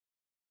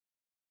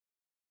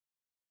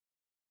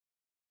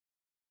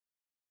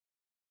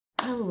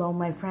Hello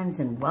my friends,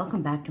 and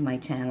welcome back to my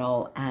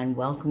channel, and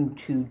welcome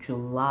to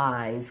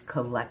July's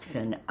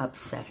collection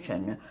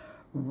obsession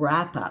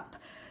wrap up.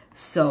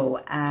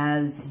 So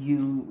as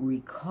you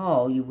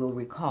will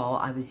recall,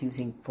 I was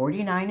using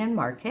 49 and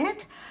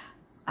Market,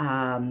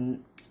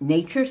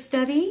 Nature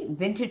Study,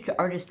 Vintage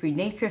Artistry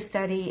Nature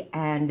Study,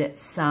 and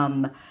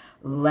some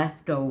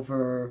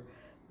leftover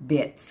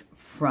bits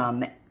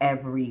from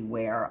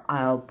everywhere.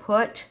 I'll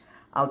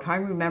try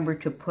and remember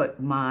to put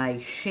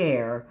my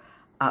share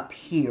up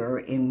here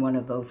in one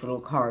of those little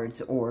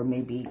cards, or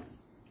maybe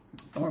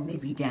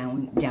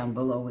down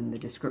below in the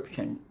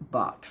description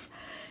box.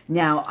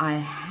 Now I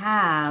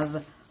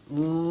have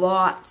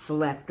lots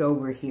left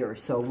over here,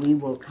 so we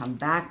will come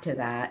back to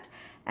that.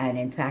 And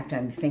in fact,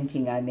 I'm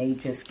thinking I may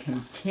just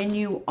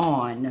continue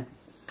on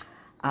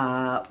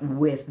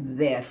with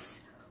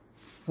this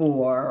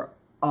for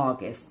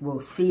August.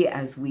 We'll see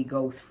as we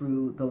go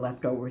through the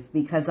leftovers,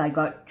 because I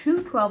got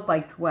two 12 by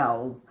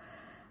 12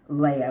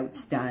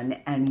 layouts done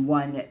and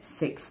one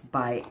 6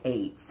 by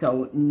 8.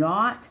 So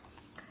not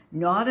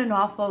an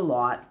awful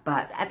lot,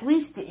 but at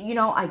least, you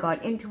know, I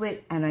got into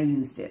it and I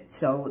used it.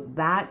 So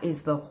that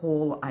is the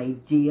whole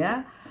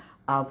idea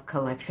of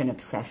Collection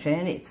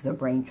Obsession. It's the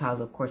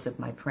brainchild, of course, of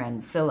my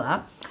friend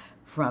Scylla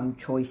from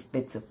Choice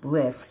Bits of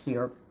Bliss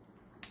here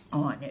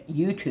on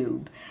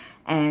YouTube.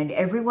 And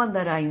everyone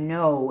that I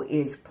know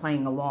is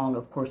playing along,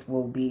 of course,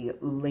 will be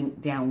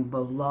linked down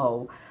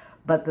below.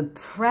 But the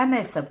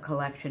premise of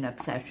Collection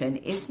Obsession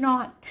is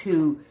not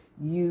to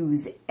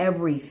use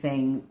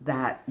everything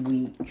that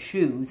we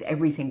choose,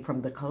 everything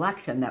from the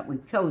collection that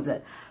we've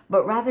chosen,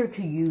 but rather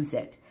to use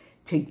it,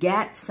 to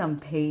get some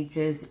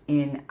pages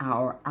in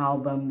our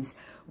albums.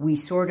 We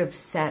sort of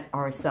set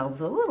ourselves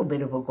a little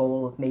bit of a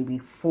goal of maybe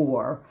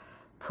 4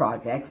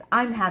 projects.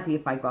 I'm happy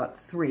if I got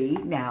 3.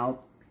 Now,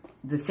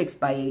 the 6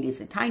 by 8 is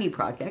a tiny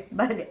project,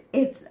 but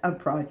it's a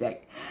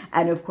project.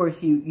 And of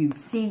course, you've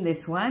seen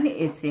this one.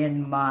 It's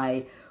in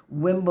my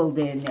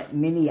Wimbledon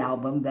mini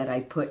album that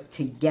I put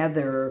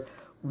together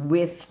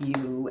with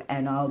you,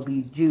 and I'll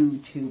be due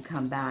to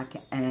come back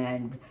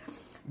and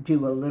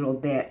do a little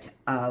bit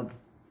of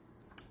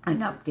an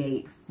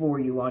update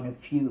for you on a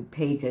few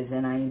pages.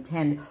 And I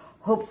intend,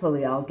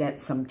 hopefully I'll get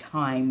some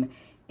time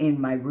in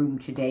my room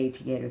today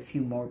to get a few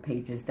more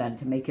pages done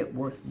to make it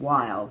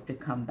worthwhile to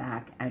come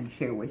back and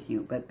share with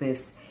you. But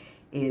this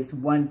is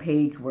one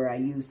page where I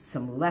used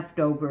some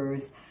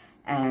leftovers,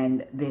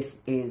 and this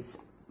is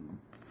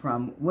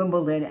from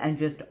Wimbledon and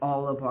just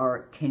all of our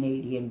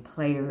Canadian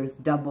players,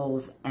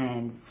 doubles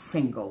and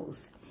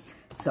singles.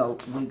 So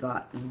we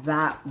got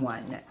that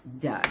one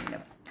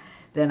done.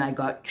 Then I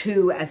got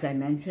 2, as I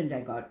mentioned,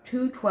 I got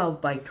 2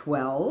 12 by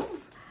 12.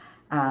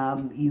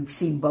 You've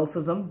seen both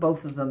of them.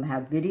 Both of them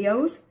have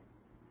videos.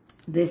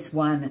 This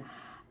one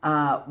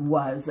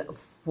was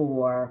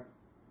for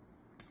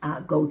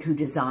Go-To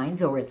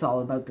Designs, or It's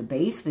All About the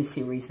Base, the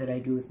series that I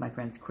do with my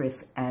friends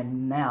Chris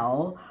and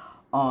Mel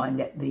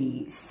on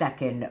the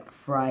second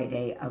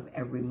Friday of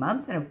every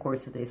month. And of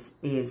course, this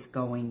is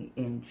going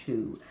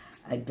into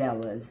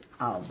Adela's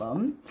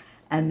album.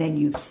 And then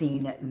you've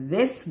seen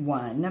this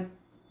one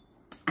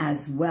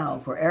as well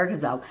for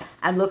Erica's album.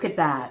 And look at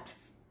that.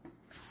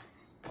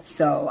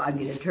 So I'm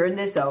going to turn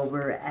this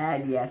over,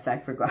 and yes, I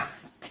forgot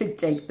to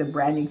take the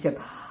branding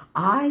tip.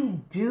 I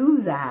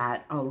do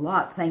that a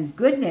lot. Thank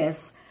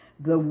goodness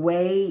the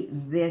way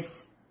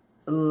this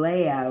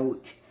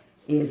layout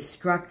is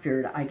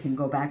structured, I can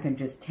go back and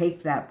just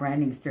take that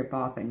branding strip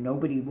off, and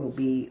nobody will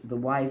be the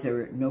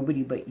wiser.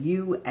 Nobody but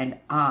you and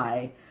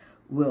I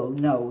will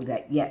know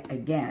that yet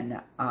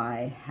again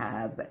I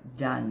have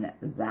done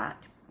that.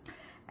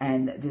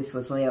 And this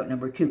was layout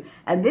number 2.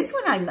 And this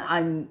one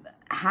I'm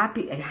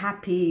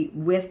happy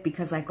with,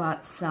 because I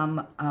got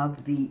some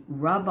of the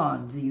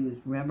rub-ons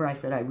used. Remember, I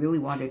said I really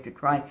wanted to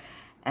try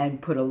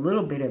and put a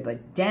little bit of a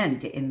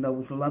dent in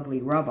those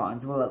lovely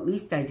rub-ons. Well, at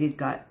least I did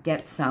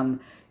get some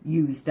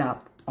used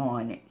up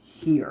on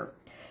here.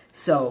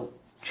 So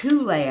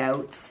 2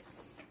 layouts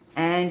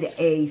and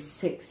a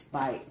 6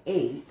 by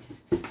 8.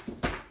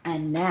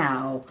 And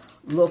now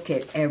look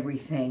at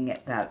everything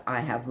that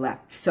I have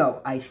left.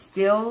 So I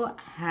still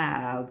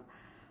have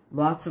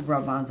lots of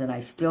rub-ons, and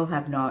I still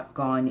have not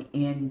gone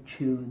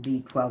into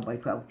the 12 by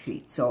 12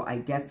 sheet. So I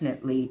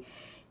definitely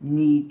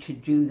need to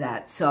do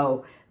that.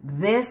 So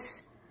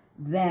this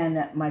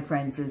then, my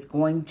friends, is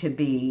going to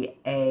be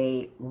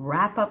a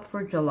wrap-up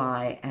for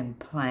July and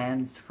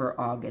plans for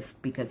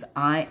August, because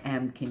I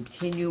am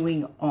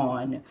continuing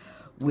on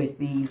with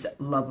these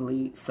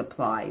lovely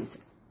supplies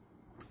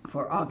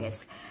for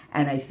August.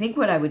 And I think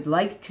what I would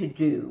like to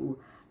do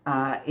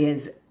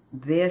is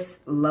this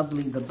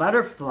lovely, the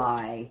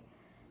butterfly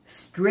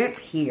strip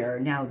here.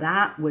 Now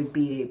that would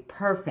be a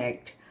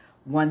perfect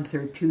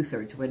 1/3,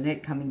 2/3, wouldn't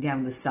it, coming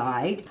down the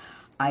side?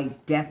 I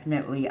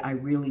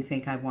really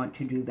think I want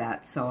to do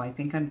that. So I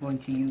think I'm going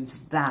to use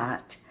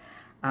that.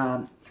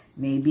 I'm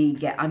going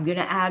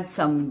to add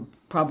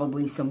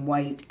probably some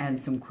white and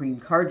some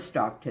cream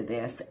cardstock to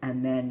this,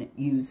 and then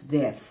use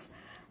this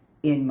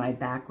in my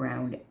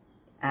background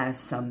as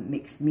some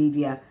mixed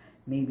media.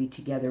 maybe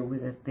together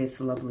with this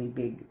lovely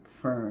big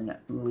fern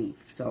leaf.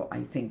 So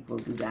I think we'll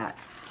do that.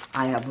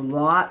 I have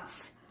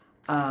lots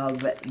of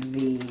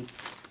the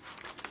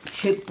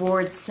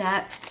chipboard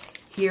set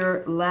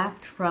here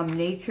left from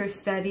Nature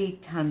Study.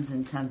 Tons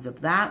and tons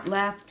of that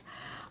left.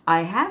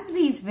 I have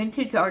these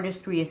Vintage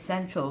Artistry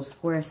Essentials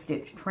square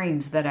stitch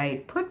frames that I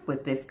had put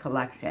with this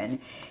collection.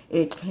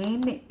 It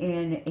came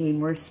in a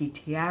Mercy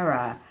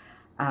Tiara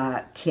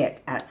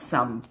kit at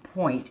some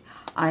point.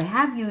 I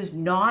have used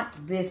not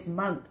this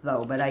month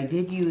though, but I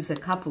did use a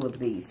couple of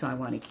these, so I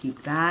want to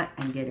keep that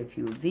and get a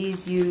few of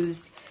these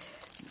used.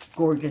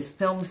 Gorgeous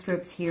film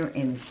strips here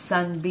in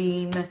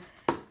Sunbeam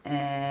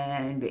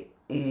and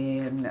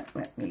in,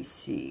 let me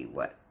see,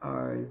 what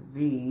are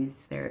these?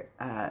 They're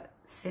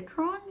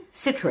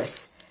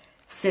Citrus,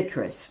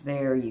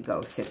 there you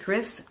go,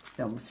 Citrus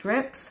film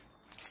strips.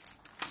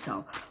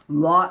 So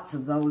lots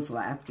of those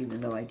left,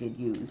 even though I did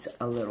use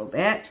a little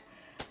bit.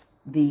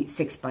 The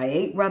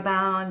 6x8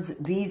 rub-ons,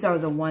 these are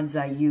the ones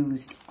I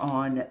used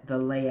on the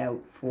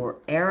layout for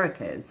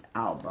Erica's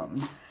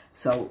album.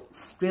 So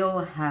still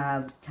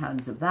have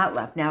tons of that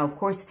left. Now, of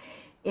course,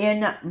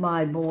 in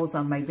my bowls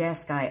on my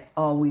desk, I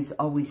always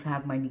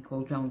have my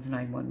Nicole Jones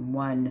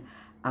 911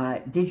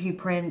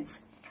 Digiprints,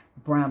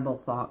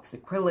 Bramble Fox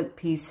acrylic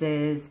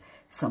pieces,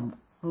 some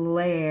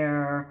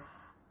Flair,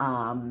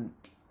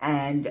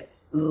 and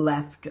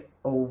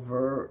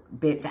leftover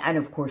bits, and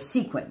of course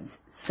sequins.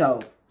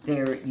 So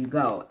there you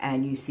go.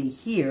 And you see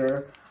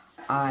here,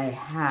 I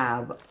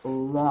have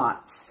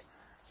lots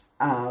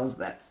of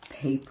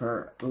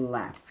paper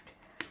left.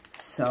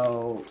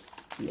 So,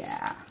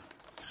 yeah.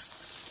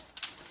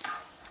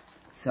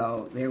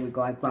 So, there we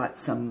go. I've got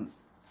some.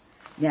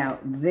 Now,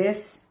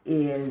 this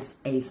is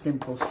a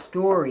Simple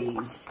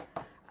Stories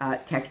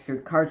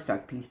textured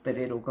cardstock piece, but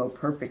it'll go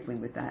perfectly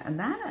with that.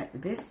 And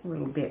this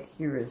little bit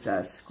here is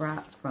a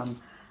scrap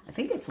from, I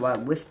think it's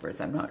Wild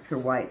Whispers. I'm not sure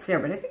why it's there,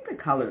 but I think the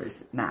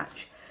colors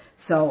match.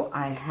 So,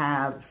 I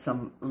have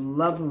some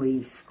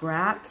lovely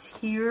scraps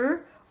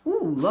here.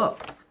 Ooh, look.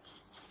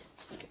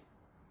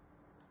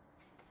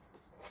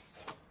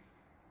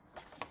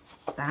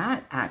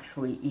 That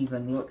actually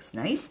even looks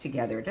nice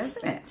together,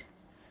 doesn't it?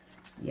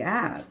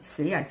 Yeah,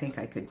 see, I think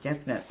I could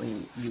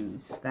definitely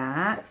use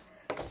that.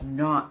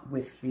 Not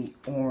with the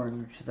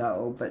orange,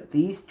 though, but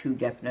these two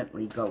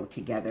definitely go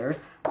together.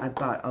 I've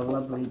got a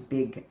lovely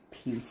big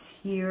piece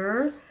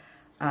here.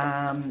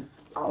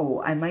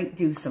 Oh, I might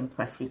do some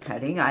fussy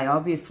cutting. I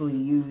obviously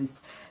used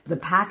the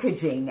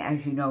packaging,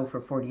 as you know, for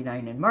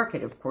 49 and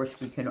Market. Of course,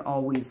 we can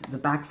always, the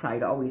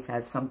backside always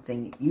has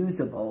something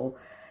usable.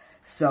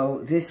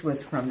 So this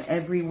was from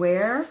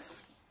Everywhere.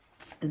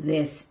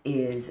 This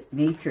is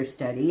Nature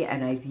Study,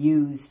 and I've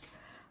used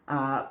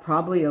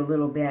probably a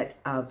little bit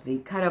of the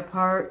cut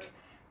apart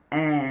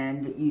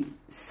and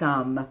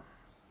some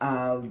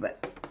of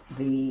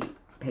the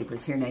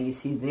papers here. Now you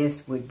see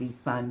this would be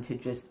fun to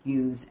just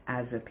use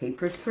as a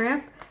paper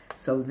strip.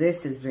 So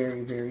this is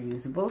very, very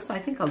usable. So I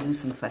think I'll do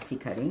some fussy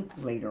cutting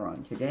later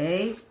on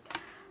today.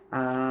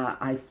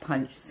 I've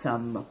punched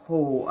some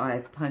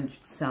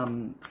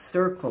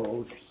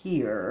circles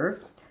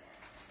here.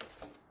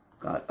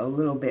 Got a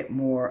little bit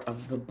more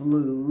of the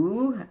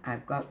blue.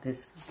 I've got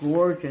this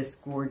gorgeous,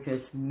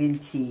 gorgeous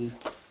minty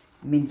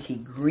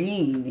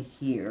green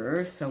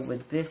here. So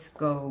would this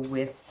go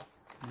with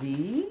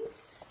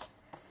these?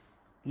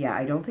 Yeah,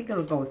 I don't think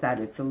it'll go with that.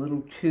 It's a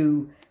little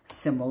too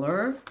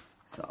similar.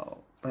 So,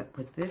 but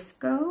would this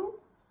go?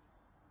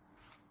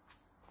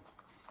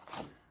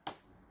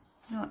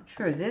 Not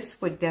sure. This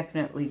would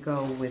definitely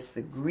go with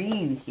the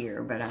green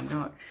here, but I'm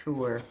not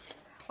sure.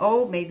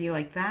 Oh, maybe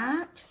like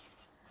that?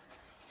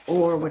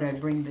 Or would I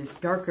bring this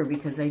darker?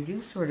 Because I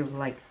do sort of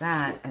like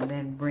that, and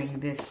then bring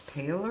this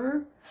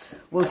paler.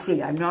 We'll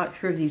see. I'm not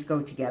sure these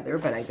go together,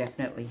 but I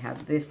definitely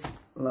have this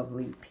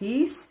lovely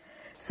piece.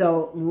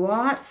 So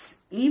lots,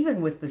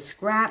 even with the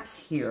scraps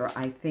here,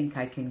 I think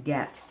I can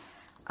get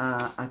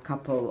a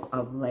couple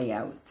of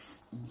layouts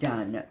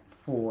done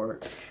for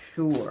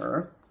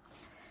sure.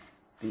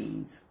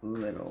 These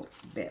little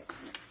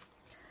bits.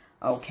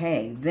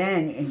 Okay,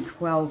 then in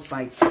 12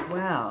 by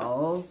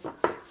 12,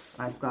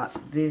 I've got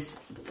this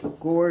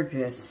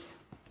gorgeous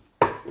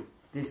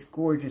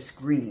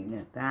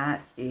green.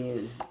 That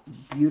is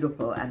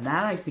beautiful, and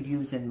that I could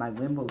use in my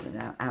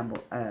Wimbledon,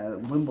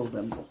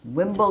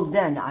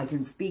 I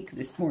can speak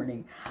this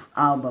morning,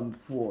 album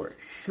for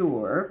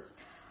sure.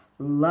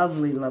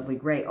 Lovely, lovely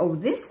gray. Oh,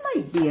 this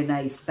might be a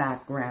nice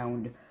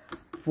background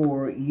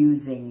for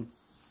using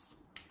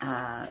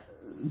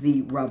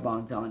the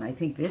rub-ons on. I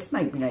think this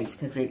might be nice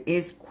because it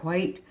is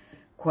quite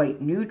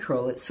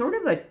neutral. It's sort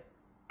of a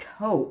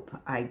taupe,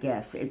 I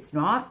guess. It's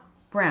not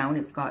brown.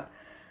 It's got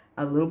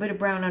a little bit of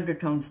brown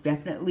undertones,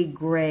 definitely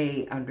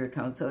gray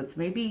undertones. So it's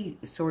maybe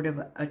sort of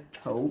a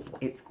taupe.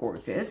 It's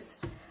gorgeous.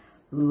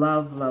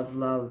 Love, love,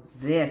 love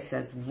this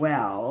as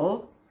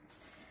well.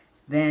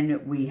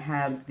 Then we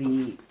have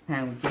the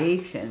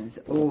foundations.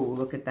 Oh,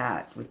 look at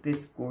that with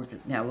this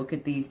gorgeous. Now look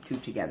at these two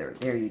together.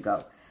 There you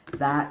go.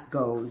 That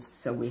goes.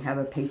 So we have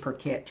a paper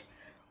kit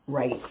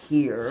right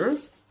here.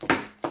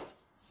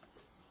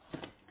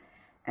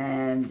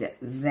 And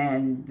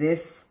then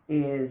this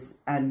is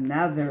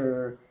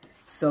another,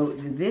 so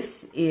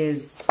this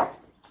is,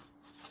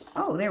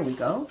 oh, there we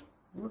go.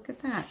 Look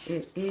at that.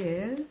 It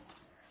is,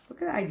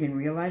 look at that. I didn't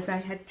realize I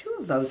had 2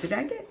 of those. Did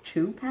I get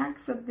 2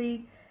 packs of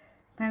the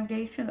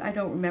foundations? I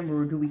don't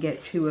remember. Or do we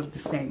get 2 of the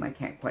same? I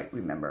can't quite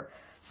remember.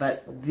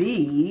 But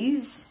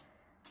these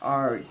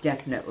are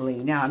definitely,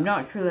 now I'm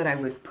not sure that I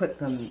would put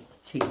them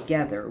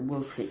together.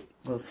 We'll see.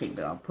 We'll see.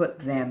 But I'll put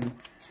them,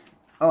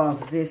 oh,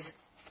 this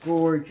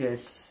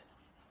gorgeous.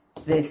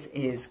 This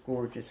is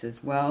gorgeous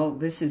as well.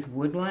 This is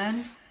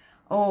Woodland.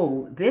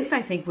 Oh, this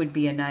I think would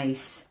be a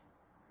nice,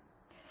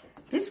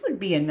 this would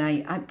be a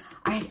nice,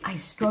 I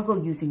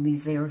struggle using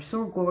these. They are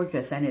so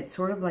gorgeous, and it's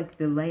sort of like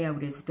the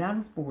layout is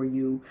done for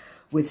you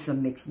with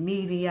some mixed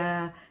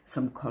media,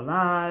 some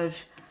collage,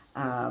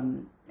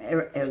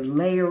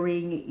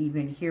 layering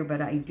even here,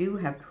 but I do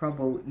have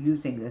trouble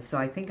using this. So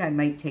I think I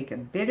might take a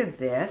bit of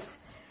this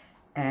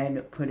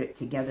and put it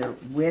together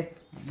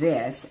with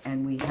this.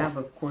 And we have,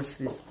 of course,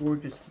 this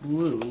gorgeous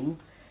blue.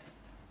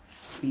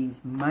 These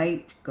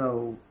might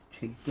go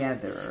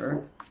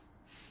together.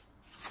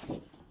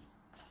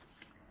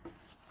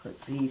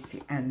 Put these,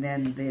 and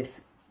then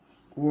this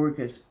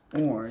gorgeous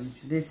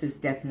orange. This is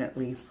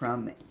definitely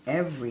from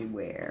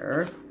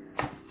Everywhere.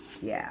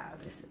 Yeah,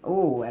 this,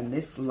 oh, and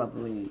this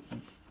lovely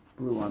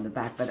blue on the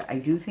back. But I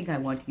do think I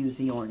want to use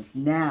the orange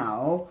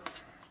now.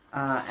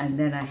 And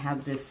then I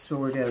have this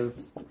sort of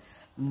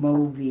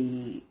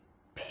mauvey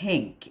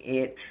pink.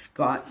 It's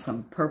got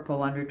some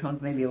purple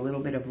undertones, maybe a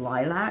little bit of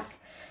lilac.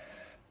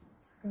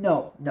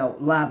 No,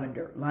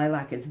 lavender.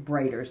 Lilac is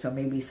brighter, so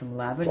maybe some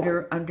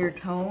lavender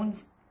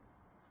undertones.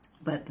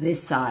 But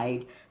this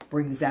side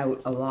brings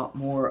out a lot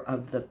more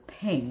of the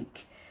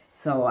pink.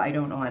 So I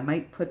don't know. I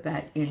might put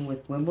that in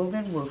with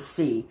Wimbledon. We'll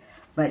see.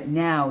 But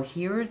now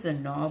here's a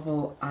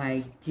novel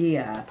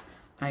idea.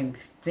 I'm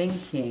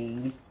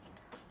thinking,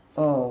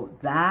 oh,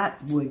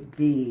 that would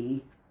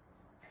be,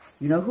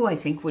 you know who I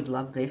think would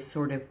love this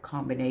sort of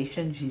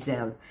combination?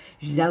 Giselle.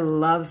 Giselle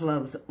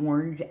loves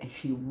orange, and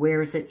she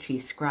wears it, she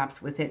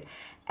scraps with it,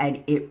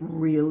 and it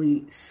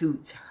really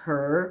suits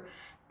her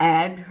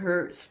and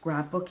her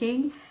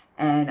scrapbooking.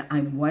 And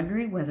I'm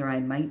wondering whether I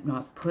might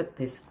not put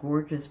this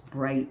gorgeous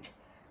bright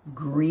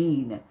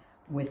green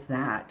with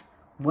that.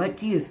 What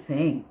do you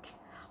think?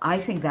 I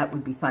think that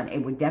would be fun. It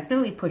would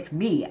definitely push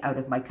me out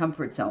of my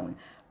comfort zone,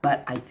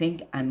 but I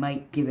think I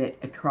might give it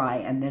a try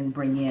and then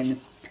bring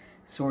in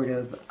sort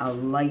of a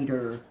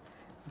lighter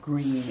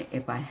green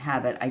if I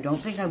have it. I don't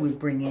think I would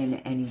bring in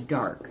any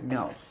dark.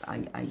 No,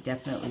 I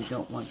definitely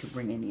don't want to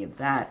bring any of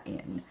that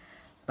in,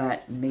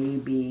 but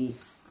maybe,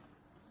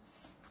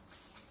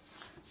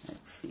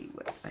 let's see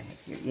what I have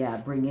here. Yeah,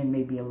 bring in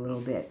maybe a little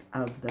bit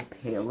of the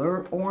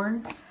paler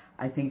orange.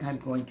 I think I'm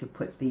going to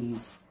put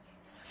these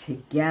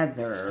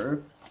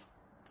together.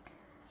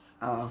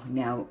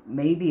 Now,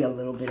 maybe a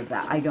little bit of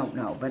that. I don't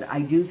know. But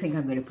I do think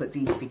I'm going to put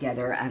these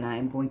together, and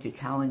I'm going to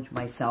challenge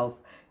myself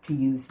to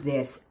use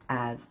this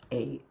as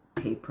a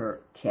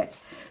paper kit.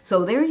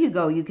 So there you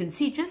go. You can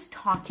see, just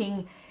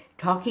talking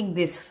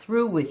this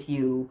through with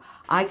you,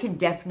 I can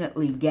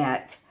definitely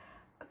get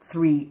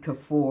 3 to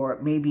 4,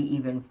 maybe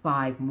even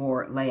 5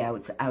 more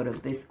layouts out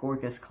of this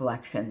gorgeous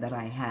collection that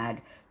I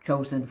had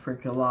chosen for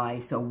July.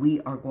 So we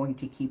are going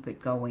to keep it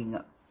going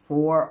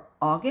for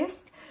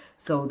August.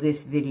 So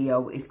this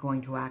video is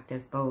going to act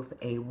as both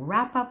a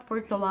wrap-up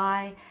for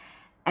July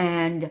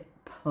and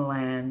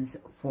plans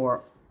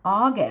for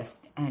August.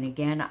 And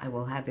again, I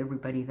will have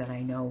everybody that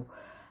I know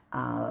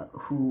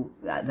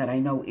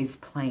is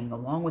playing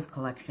along with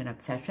Collection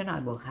Obsession.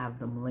 I will have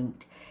them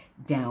linked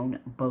down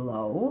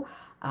below.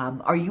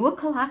 Are you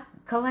a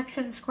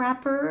collection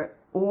scrapper,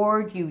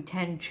 or do you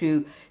tend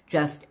to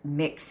just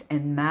mix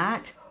and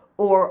match?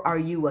 Or are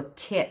you a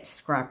kit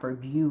scrapper?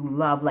 Do you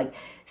love, like,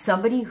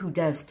 somebody who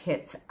does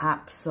kits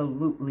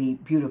absolutely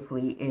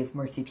beautifully is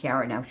Mercy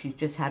Tiara. Now, she's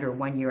just had her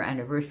 1-year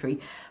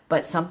anniversary.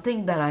 But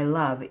something that I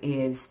love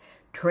is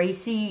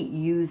Tracy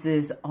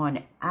uses,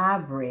 on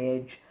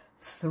average,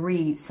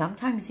 3,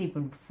 sometimes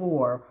even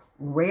 4,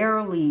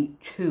 rarely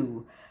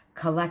 2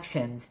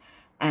 collections,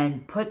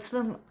 and puts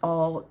them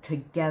all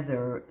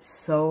together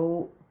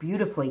so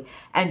beautifully.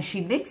 And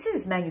she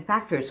mixes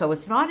manufacturers, so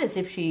it's not as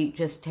if she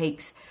just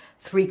takes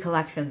 3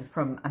 collections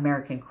from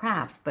American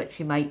Crafts, but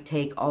she might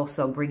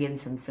bring in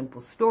some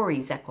Simple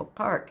Stories, Echo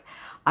Park.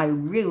 I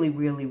really,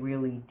 really,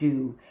 really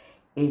do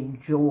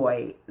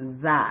enjoy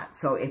that.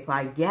 So if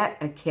I get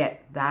a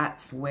kit,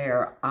 that's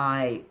where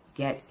I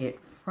get it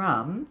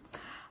from.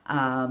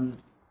 But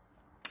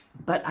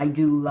I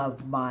do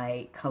love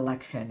my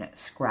collection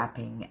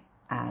scrapping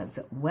as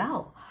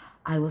well.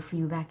 I will see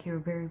you back here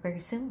very,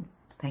 very soon.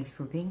 Thanks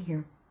for being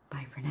here.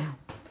 Bye for now.